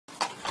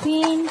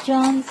Queen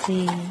Jhansi.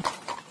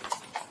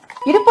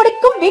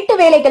 இடுப்படிக்கும் வீட்டு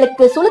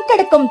வேலைகளுக்கு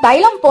சுளுக்கெடுக்கும்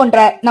தைலம் போன்ற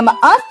நம்ம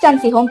ask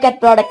Jhansi home care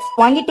products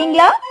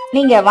வாங்கிட்டீங்களா?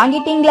 நீங்க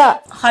வாங்கிட்டீங்களா?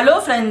 ஹலோ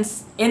ஃப்ரெண்ட்ஸ்,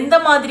 எந்த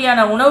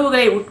மாதிரியான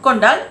உணவுகளை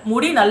உட்கொண்டால்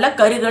முடி நல்ல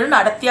கருகருன்னு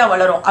அடர்த்தியா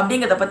வளரும்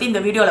அப்படிங்கறத பத்தி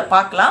இந்த வீடியோல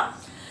பார்க்கலாம்.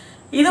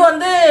 இது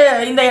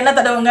இந்த எண்ணெய்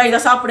தடவுங்க, இதை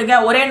சாப்பிடுங்க,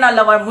 ஒரே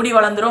நாள்ல முடி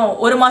வளர்ந்துரும்,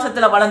 ஒரு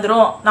மாசத்துல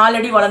வளர்ந்துரும்,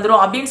 4 அடி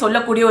வளர்ந்துரும் அப்படின்னு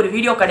சொல்லக்கூடிய ஒரு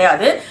வீடியோ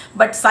கிடையாது.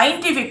 பட்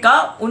சயின்டிபிக்கா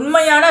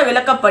உண்மையான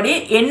விளக்கப்படி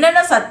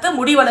என்னென்ன சத்து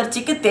முடி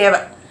வளர்ச்சிக்கு தேவை,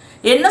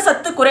 என்ன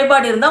சத்து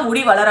குறைபாடு இருந்தா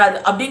முடி வளராது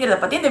அப்படிங்கறத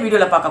பத்தி இந்த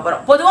வீடியோல பார்க்க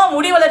போறோம். பொதுவா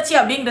முடி வளர்ச்சி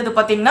அப்படிங்கிறது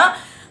பாத்தீங்கன்னா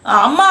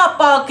அம்மா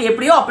அப்பாவுக்கு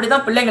எப்படியோ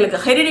அப்படிதான் பிள்ளைங்களுக்கு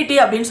ஹெரிடிட்டி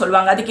அப்படின்னு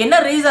சொல்லுவாங்க. அதுக்கு என்ன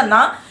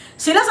ரீசன்னா,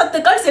 சில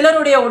சத்துக்கள்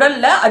சிலருடைய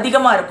உடல்ல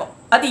அதிகமா இருக்கும்,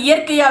 அது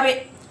இயற்கையாவே.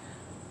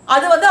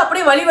 அது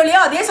அப்படியே வழி வழியா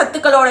அதே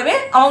சத்துக்களோடவே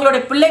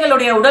அவங்களுடைய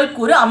பிள்ளைகளுடைய உடல்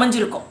கூறு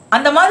அமைஞ்சிருக்கும்.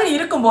 அந்த மாதிரி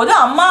இருக்கும்போது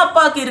அம்மா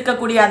அப்பாவுக்கு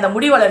இருக்கக்கூடிய அந்த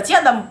முடி வளர்ச்சி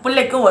அந்த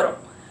பிள்ளைக்கும் வரும்.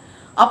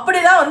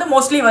 அப்படிதான்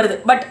மோஸ்ட்லி வருது.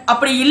 பட்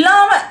அப்படி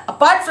இல்லாம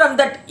அப்பார்ட் ஃப்ரம்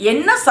தட்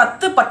என்ன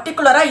சத்து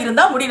பர்டிகுலரா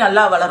இருந்தா முடி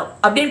நல்லா வளரும்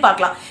அப்படின்னு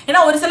பார்க்கலாம். ஏன்னா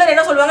ஒரு சிலர்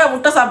என்ன சொல்லுவாங்க,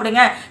 முட்டை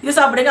சாப்பிடுங்க, இது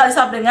சாப்பிடுங்க, அது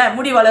சாப்பிடுங்க,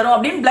 முடி வளரும்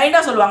அப்படின்னு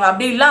பிளைண்டா சொல்லுவாங்க.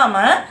 அப்படி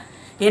இல்லாம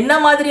என்ன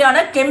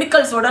மாதிரியான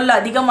கெமிக்கல்ஸ் உடல்ல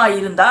அதிகமா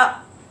இருந்தா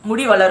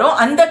முடி வளரும்,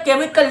 அந்த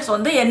கெமிக்கல்ஸ்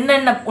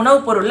என்னென்ன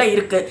உணவுப் பொருள்ல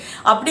இருக்கு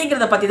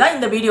அப்படிங்கறத பத்தி தான்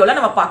இந்த வீடியோல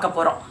நம்ம பார்க்க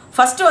போறோம்.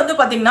 ஃபர்ஸ்ட்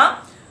பாத்தீங்கன்னா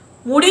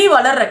முடி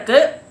வளர்றதுக்கு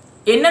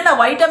என்னென்ன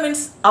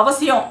வைட்டமின்ஸ்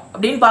அவசியம்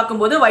அப்படின்னு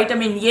பார்க்கும்போது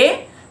vitamin A,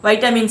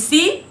 vitamin C,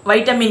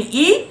 vitamin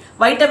E,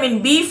 vitamin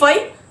B5,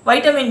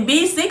 vitamin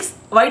B6,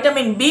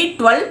 vitamin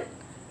B12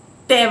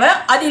 தேவை.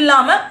 அது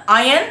இல்லாம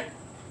அயன்,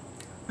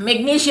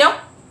 மெக்னீசியம்,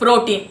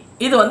 புரோட்டீன்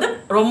இது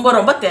ரொம்ப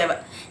ரொம்ப தேவை.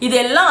 இது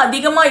எல்லாம்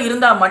அதிகமா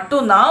இருந்தா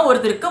மட்டும்தான்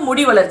ஒருத்தருக்கு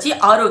முடி வளர்ச்சி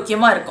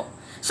ஆரோக்கியமா இருக்கும்.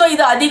 ஸோ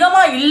இது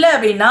அதிகமா இல்லை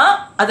அப்படின்னா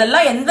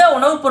அதெல்லாம் எந்த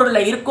உணவுப்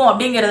பொருள்ல இருக்கும்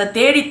அப்படிங்கிறத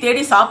தேடி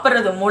தேடி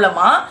சாப்பிட்றது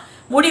மூலமா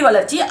முடி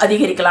வளர்ச்சி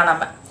அதிகரிக்கலாம்.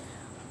 நம்ம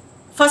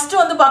ஃபர்ஸ்ட்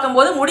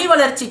பார்க்கும்போது முடி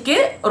வளர்ச்சிக்கு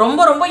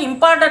ரொம்ப ரொம்ப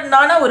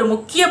இம்பார்ட்டன்டான ஒரு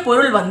முக்கிய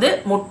பொருள்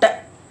முட்டை.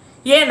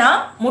 ஏன்னா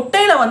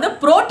முட்டையில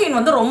புரோட்டீன்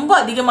ரொம்ப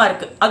அதிகமா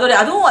இருக்கு.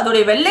 அதுவும்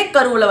அதோடைய வெள்ளை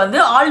கருவுல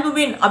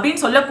ஆல்புமின்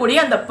அப்படின்னு சொல்லக்கூடிய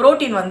அந்த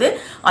புரோட்டீன்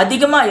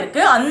அதிகமா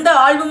இருக்கு. அந்த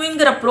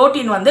ஆல்புமின்ங்கிற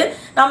புரோட்டீன்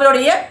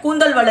நம்மளுடைய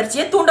கூந்தல்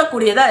வளர்ச்சியை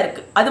தூண்டக்கூடியதா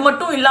இருக்கு. அது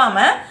மட்டும்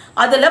இல்லாம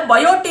அதுல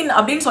பயோட்டின்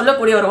அப்படின்னு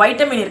சொல்லக்கூடிய ஒரு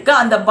வைட்டமின் இருக்கு.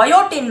 அந்த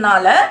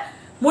பயோட்டின்னால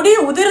முடி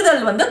உதிர்தல்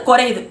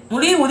குறையுது,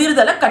 முடி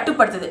உதிர்தலை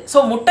கட்டுப்படுத்துது. ஸோ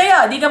முட்டையை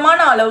அதிகமான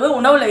அளவு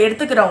உணவுல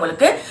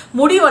எடுத்துக்கிறவங்களுக்கு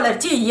முடி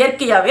வளர்ச்சி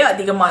இயற்கையாவே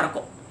அதிகமா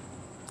இருக்கும்.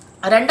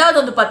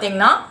 ரெண்டாவது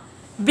பாத்தீங்கன்னா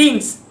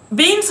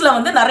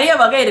பீன்ஸ்ல நிறைய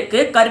வகை இருக்கு.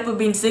 கருப்பு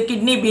beans,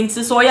 kidney beans,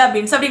 soya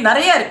beans அப்படி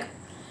நிறைய இருக்கு.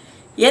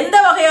 எந்த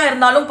வகையா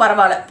இருந்தாலும்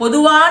பரவாயில்ல,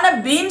 பொதுவான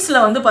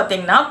பீன்ஸ்ல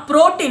பாத்தீங்கன்னா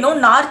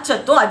புரோட்டீனும்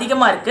நார்ச்சத்தும்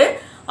அதிகமா இருக்கு.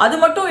 அது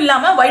மட்டும்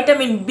இல்லாம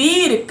வைட்டமின் பி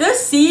இருக்கு,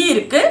 சி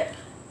இருக்கு,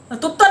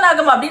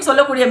 துத்தநாகம் அப்படின்னு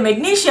சொல்லக்கூடிய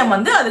மெக்னீசியம்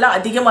அதுல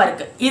அதிகமா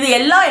இருக்கு. இது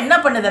எல்லாம் என்ன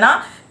பண்ணுதுன்னா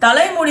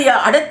தலைமுடிய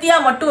அடர்த்தியா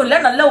மட்டும் இல்ல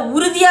நல்ல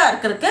உறுதியா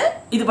இருக்கிறதுக்கு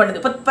இது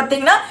பண்ணுது.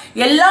 பாத்தீங்கன்னா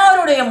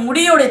எல்லாருடைய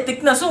முடியோட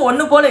திக்னஸும்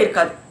ஒண்ணு போல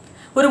இருக்காது.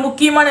 ஒரு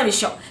முக்கியமான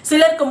விஷயம்,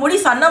 சிலருக்கு முடி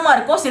சன்னமா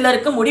இருக்கும்,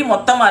 சிலருக்கு முடி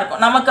மொத்தமா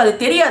இருக்கும். நமக்கு அது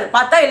தெரியாது,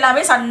 பார்த்தா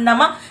எல்லாமே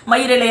சன்னமா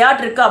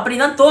மயிரிழையாட்டு இருக்கு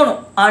அப்படிதான்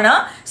தோணும். ஆனா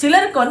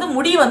சிலருக்கு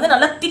முடி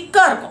நல்லா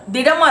திக்கா இருக்கும்,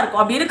 திடமா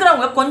இருக்கும். அப்படி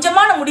இருக்கிறவங்க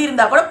கொஞ்சமான முடி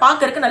இருந்தா கூட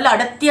பாக்குறதுக்கு நல்ல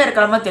அடர்த்தியா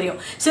இருக்கிற மாதிரி தெரியும்.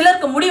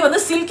 சிலருக்கு முடி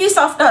சில்கி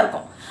சாஃப்டா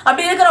இருக்கும்.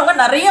 அப்படி இருக்கிறவங்க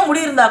நிறைய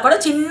முடி இருந்தா கூட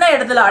சின்ன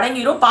இடத்துல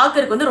அடங்கிடும்,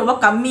 பாக்குறதுக்கு ரொம்ப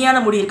கம்மியான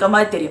முடி இருக்க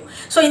மாதிரி தெரியும்.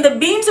 ஸோ இந்த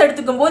பீன்ஸ்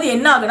எடுத்துக்கும் போது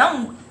என்ன ஆகுனா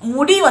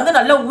முடி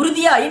நல்ல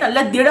உறுதியாகி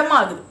நல்ல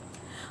திடமாகுது.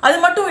 அது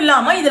மட்டும்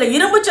இல்லாம இதுல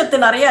இரும்பு சத்து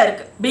நிறைய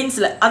இருக்கு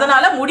பீன்ஸ்ல,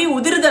 அதனால முடி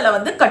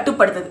உதிர்தலை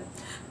கட்டுப்படுத்துது.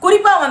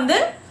 குறிப்பா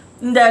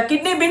இந்த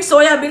கிட்னி பீன்ஸ்,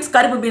 சோயா பீன்ஸ்,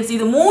 கருப்பு பீன்ஸ்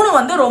இது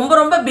 3 ரொம்ப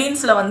ரொம்ப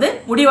பீன்ஸ்ல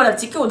முடி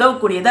வளர்ச்சிக்கு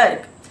உதவக்கூடியதா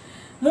இருக்கு.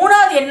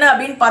 மூணாவது என்ன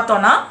அப்படின்னு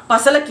பார்த்தோம்னா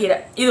பசலைக்கீரை.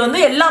 இது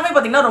எல்லாமே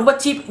பார்த்தீங்கன்னா ரொம்ப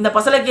சீப். இந்த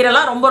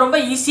பசலைக்கீரைலாம் ரொம்ப ரொம்ப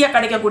ஈஸியா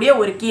கிடைக்கக்கூடிய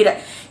ஒரு கீரை.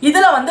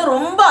 இதுல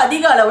ரொம்ப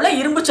அதிக அளவுல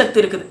இரும்பு சத்து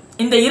இருக்குது.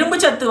 இந்த இரும்பு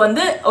சத்து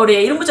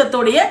இரும்பு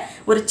சத்தோடைய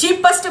ஒரு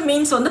சீப்பஸ்ட்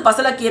மீன்ஸ்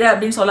பசலைக்கீரை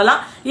அப்படின்னு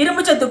சொல்லலாம்.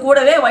 இரும்பு சத்து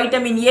கூடவே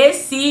வைட்டமின் ஏ,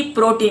 சி,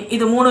 புரோட்டீன்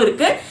இது 3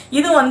 இருக்கு.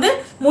 இது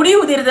முடி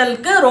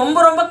உதிர்தலுக்கு ரொம்ப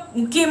ரொம்ப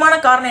முக்கியமான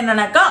காரணம்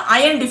என்னன்னாக்கா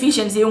அயன்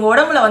டிஃபிஷியன்சி. இவங்க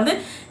உடம்புல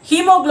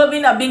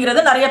ஹீமோகுளோபின்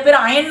அப்படிங்கிறது நிறைய பேர்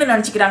அயன்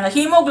நினைச்சுக்கிறாங்க.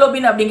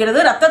 ஹீமோகுளோபின் அப்படிங்கிறது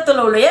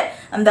ரத்தத்தில் உள்ள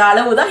அந்த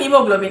அளவு தான்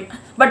ஹீமோகுளோபின்.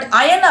 பட்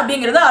அயன்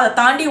அப்படிங்கிறது அதை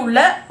தாண்டி உள்ள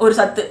ஒரு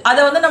சத்து.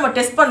 அதை நம்ம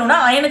டெஸ்ட் பண்ணணும்னா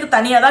அயனுக்கு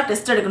தனியா தான்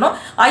டெஸ்ட் எடுக்கணும்.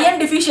 அயன்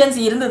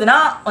டிஃபிஷியன்சி இருந்ததுன்னா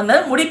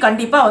முடி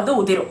கண்டிப்பா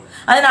உதிரும்.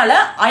 அதனால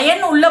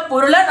அயன் உள்ள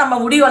பொருளை நம்ம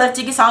முடி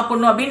வளர்ச்சிக்கு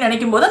சாப்பிடணும் அப்படின்னு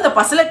நினைக்கும் போது அந்த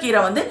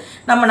பசலைக்கீரை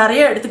நம்ம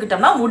நிறைய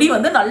எடுத்துக்கிட்டோம்னா முடி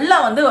நல்லா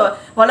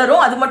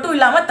வளரும். அது மட்டும்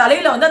இல்லாம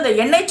தலையில அந்த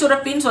எண்ணெய்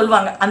சுரப்பின்னு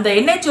சொல்லுவாங்க, அந்த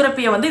எண்ணெய்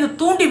சுரப்பியை இது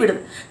தூண்டி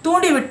விடுது.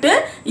 தூண்டி விட்டு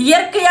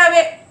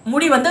இயற்கையாவே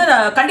முடி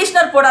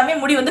கண்டிஷனர் போடாம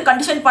முடி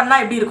கண்டிஷன் பண்ணா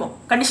எப்படி இருக்கும்,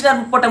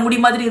 கண்டிஷனர் போட்ட முடி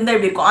மாதிரி இருந்தா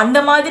எப்படி இருக்கும், அந்த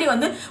மாதிரி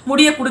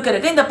முடியை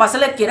கொடுக்கறதுக்கு இந்த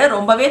பசலைக்கீரை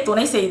ரொம்பவே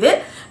துணை செய்து.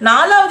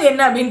 நாலாவது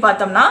என்ன அப்படின்னு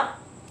பார்த்தோம்னா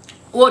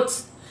ஓட்ஸ்.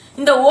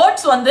 இந்த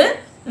ஓட்ஸ்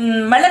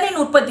மெலனின்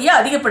உற்பத்தியை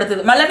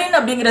அதிகப்படுத்துது. மெலனின்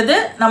அப்படிங்கிறது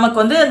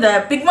நமக்கு அந்த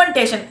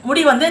பிக்மெண்டேஷன்,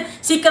 முடி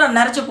சீக்கிரம்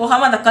நிறைச்சு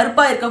போகாம அந்த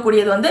கருப்பா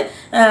இருக்கக்கூடியது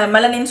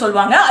மெலனின்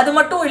சொல்லுவாங்க. அது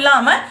மட்டும்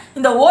இல்லாம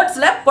இந்த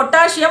ஓட்ஸ்ல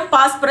பொட்டாசியம்,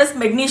 பாஸ்பரஸ்,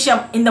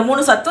 மெக்னீசியம் இந்த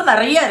 3 சத்தும்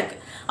நிறைய இருக்கு.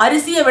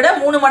 அரிசியை விட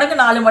 3 மடங்கு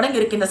 4 மடங்கு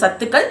இருக்கு இந்த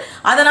சத்துக்கள்.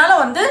 அதனால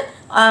வந்து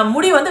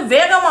முடி வந்து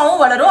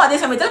வேகமாகவும் வளரும், அதே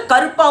சமயத்தில்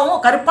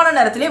கருப்பான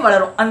நேரத்திலேயே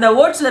வளரும். அந்த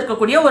ஓட்ஸ்ல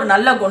இருக்கக்கூடிய ஒரு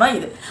நல்ல குணம்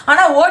இது.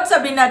 ஆனா ஓட்ஸ்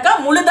அப்படின்னாக்கா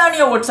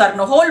முழுதானிய ஓட்ஸா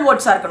இருக்கணும், ஹோல்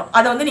ஓட்ஸா இருக்கணும்.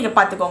 அதை வந்து நீங்க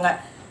பாத்துக்கோங்க.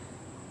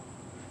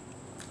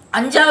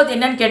 5வது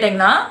என்னன்னு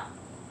கேட்டீங்கன்னா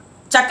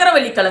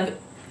சக்கரவள்ளி கிழங்கு.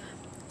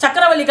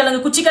 சக்கரவள்ளி கிழங்கு,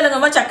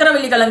 குச்சிக்கிழங்குமா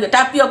சக்கரவள்ளி கிழங்கு,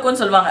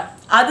 டாப்பியோக்கோன்னு சொல்லுவாங்க.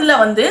 அதுல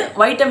வந்து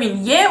வைட்டமின்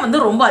ஏ வந்து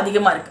ரொம்ப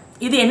அதிகமா இருக்கு.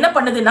 இது என்ன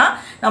பண்ணுதுன்னா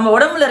நம்ம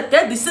உடம்புல இருக்க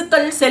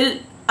திசுக்கள் செல்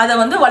அதை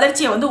வந்து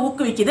வளர்ச்சியை வந்து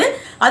ஊக்குவிக்குது.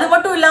 அது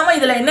மட்டும் இல்லாம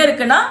இதுல என்ன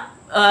இருக்குன்னா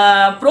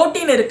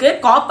புரோட்டீன் இருக்கு,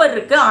 காப்பர்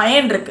இருக்கு,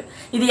 அயன் இருக்கு.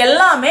 இது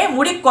எல்லாமே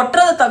முடி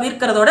கொட்டுறதை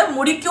தவிர்க்கிறதோட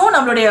முடிக்கும்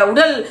நம்மளுடைய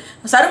உடல்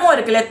சருமம்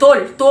இருக்குல்ல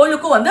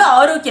தோலுக்கும் வந்து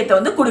ஆரோக்கியத்தை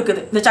வந்து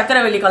கொடுக்குது இந்த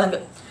சக்கரவள்ளி கிழங்கு.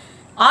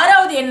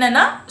 6வது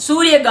என்னன்னா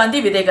சூரியகாந்தி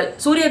விதைகள்.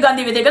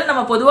 சூரியகாந்தி விதைகள்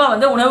நம்ம பொதுவா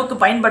வந்து உணவுக்கு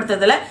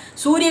பயன்படுத்துறதுல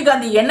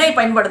சூரியகாந்தி எண்ணெய்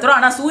பயன்படுத்துறோம்.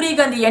 ஆனா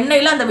சூரியகாந்தி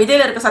எண்ணெயில அந்த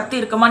விதையில இருக்க சத்து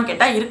இருக்குமான்னு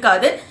கேட்டா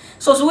இருக்காது.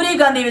 ஸோ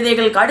சூரியகாந்தி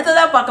விதைகளுக்கு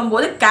அடுத்ததா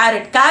பார்க்கும்போது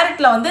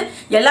கேரட்ல வந்து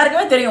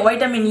எல்லாருக்குமே தெரியும்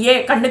வைட்டமின் ஏ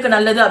கண்ணுக்கு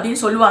நல்லது அப்படின்னு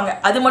சொல்லுவாங்க.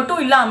 அது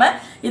மட்டும் இல்லாம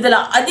இதுல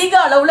அதிக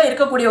அளவுல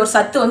இருக்கக்கூடிய ஒரு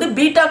சத்து வந்து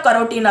பீட்டா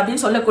கரோட்டின்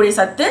அப்படின்னு சொல்லக்கூடிய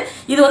சத்து.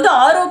 இது வந்து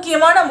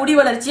ஆரோக்கியமான முடி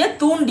வளர்ச்சியை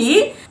தூண்டி,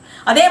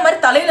 அதே மாதிரி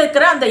தலையில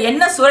இருக்கிற அந்த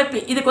எண்ணெய் சுரப்பி,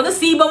 இதுக்கு வந்து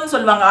சீபம்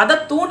சொல்லுவாங்க, அதை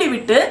தூண்டி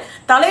விட்டு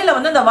தலையில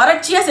வந்து அந்த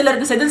வறட்சியா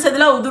சிலருக்கு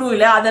செதிலா உதிரும்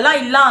இல்லையா, அதெல்லாம்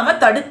இல்லாம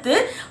தடுத்து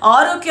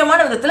ஆரோக்கியமான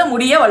விதத்துல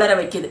முடிய வளர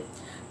வைக்குது.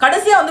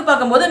 கடைசியா வந்து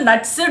பார்க்கும்போது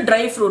நட்ஸ்,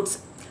 ட்ரை ஃப்ரூட்ஸ்.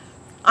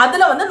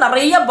 அதுல வந்து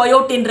நிறைய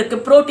பயோட்டின் இருக்கு,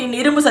 புரோட்டீன்,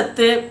 இரும்பு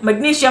சத்து,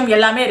 மெக்னீசியம்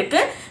எல்லாமே இருக்கு.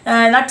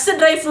 நட்ஸ்,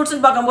 ட்ரை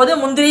ஃப்ரூட்ஸ்ன்னு பார்க்கும்போது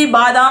முந்திரி,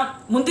 பாதாம்,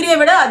 முந்திரியை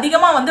விட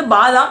அதிகமா வந்து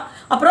பாதாம்,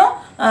 அப்புறம்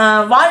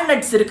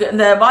வால்நட்ஸ் இருக்கு,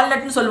 இந்த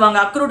வால்நட்னு சொல்லுவாங்க,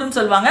 அக்ரூட்னு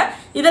சொல்லுவாங்க.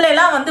 இதுல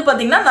எல்லாம் வந்து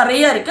பாத்தீங்கன்னா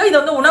நிறைய இருக்கு. இது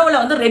வந்து உணவுல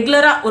வந்து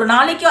ரெகுலரா ஒரு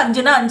நாளைக்கு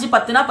 5னா 5,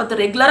 10னா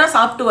 10 ரெகுலரா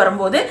சாப்பிட்டு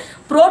வரும்போது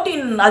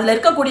புரோட்டீன், அதுல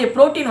இருக்கக்கூடிய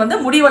புரோட்டீன் வந்து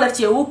முடி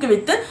வளர்ச்சியை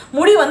ஊக்குவித்து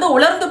முடி வந்து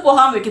உலர்ந்து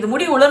போகாம வைக்குது.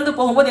 முடி உலர்ந்து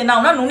போகும்போது என்ன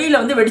ஆகும்னா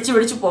நுனியில வந்து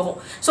வெடிச்சு போகும்.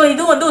 ஸோ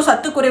இது வந்து ஒரு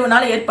சத்து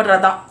குறைவுனால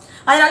ஏற்படுறதா.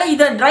 அதனால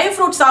இதை ட்ரை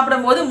ஃப்ரூட்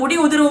சாப்பிடும் போது முடி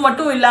உதிர்வு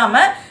மட்டும்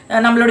இல்லாம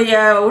நம்மளுடைய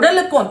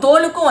உடலுக்கும்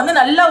தோலுக்கும் வந்து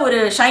நல்ல ஒரு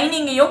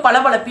ஷைனிங்கையும்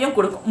பளபளப்பையும்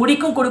கொடுக்கும்,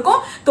 முடிக்கும் கொடுக்கும்,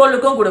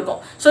 தோலுக்கும் கொடுக்கும்.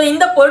 ஸோ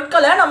இந்த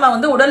பொருட்களை நம்ம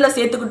வந்து உடல்ல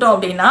சேர்த்துக்கிட்டோம்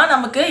அப்படின்னா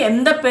நமக்கு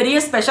எந்த பெரிய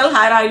ஸ்பெஷல்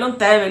ஹேர் ஆயிலும்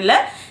தேவையில்லை.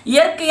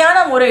 இயற்கையான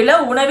முறையில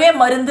உணவே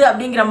மருந்து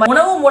அப்படிங்கிற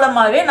உணவு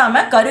மூலமாவே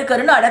நாம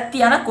கருன்னு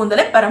அடர்த்தியான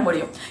கூந்தலை பெற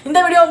முடியும். இந்த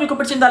வீடியோ உங்களுக்கு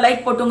பிடிச்சிருந்தா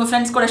லைக் போட்டு உங்க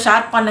ஃப்ரெண்ட்ஸ் கூட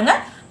ஷேர் பண்ணுங்க.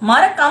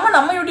 மறக்காம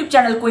நம்ம YouTube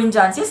channel queen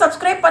Jhansi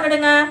subscribe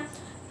பண்ணிடுங்க.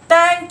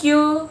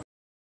 Thank you.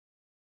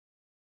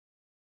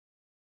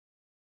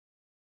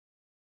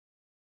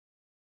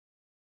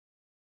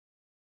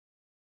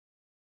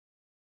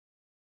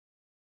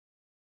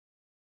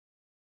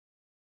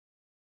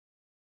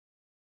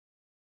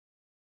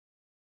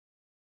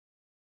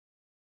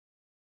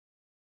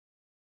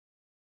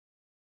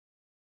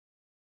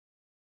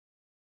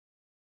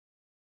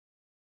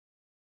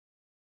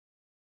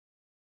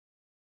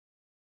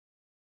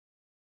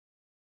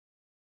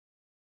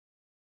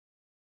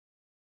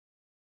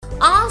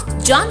 ASK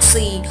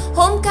Jhansi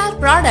Home Care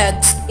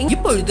Products.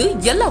 இப்பொழுது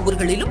எல்லா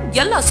ஊர்களிலும்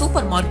எல்லா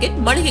சூப்பர் மார்க்கெட்,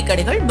 மளிகை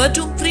கடைகள்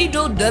மற்றும் ஃப்ரீ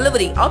டோர்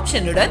டெலிவரி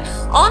ஆப்ஷனுடன்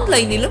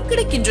ஆன்லைனிலும்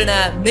கிடைக்கின்றன.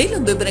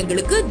 மேலும்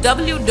விவரங்களுக்கு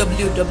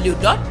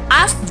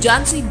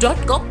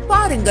www.askjhansi.com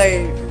பாருங்கள்.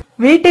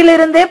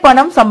 வீட்டிலிருந்தே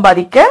பணம்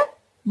சம்பாதிக்க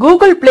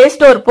கூகுள் பிளே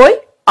ஸ்டோர் போய்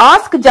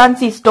ஆஸ்க்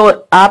ஜான்சி ஸ்டோர்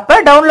ஆப்பை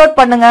டவுன்லோட்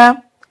பண்ணுங்க.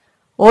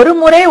 ஒரு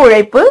முறை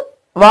உழைப்பு,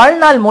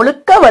 வாழ்நாள்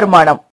முழுக்க வருமானம்.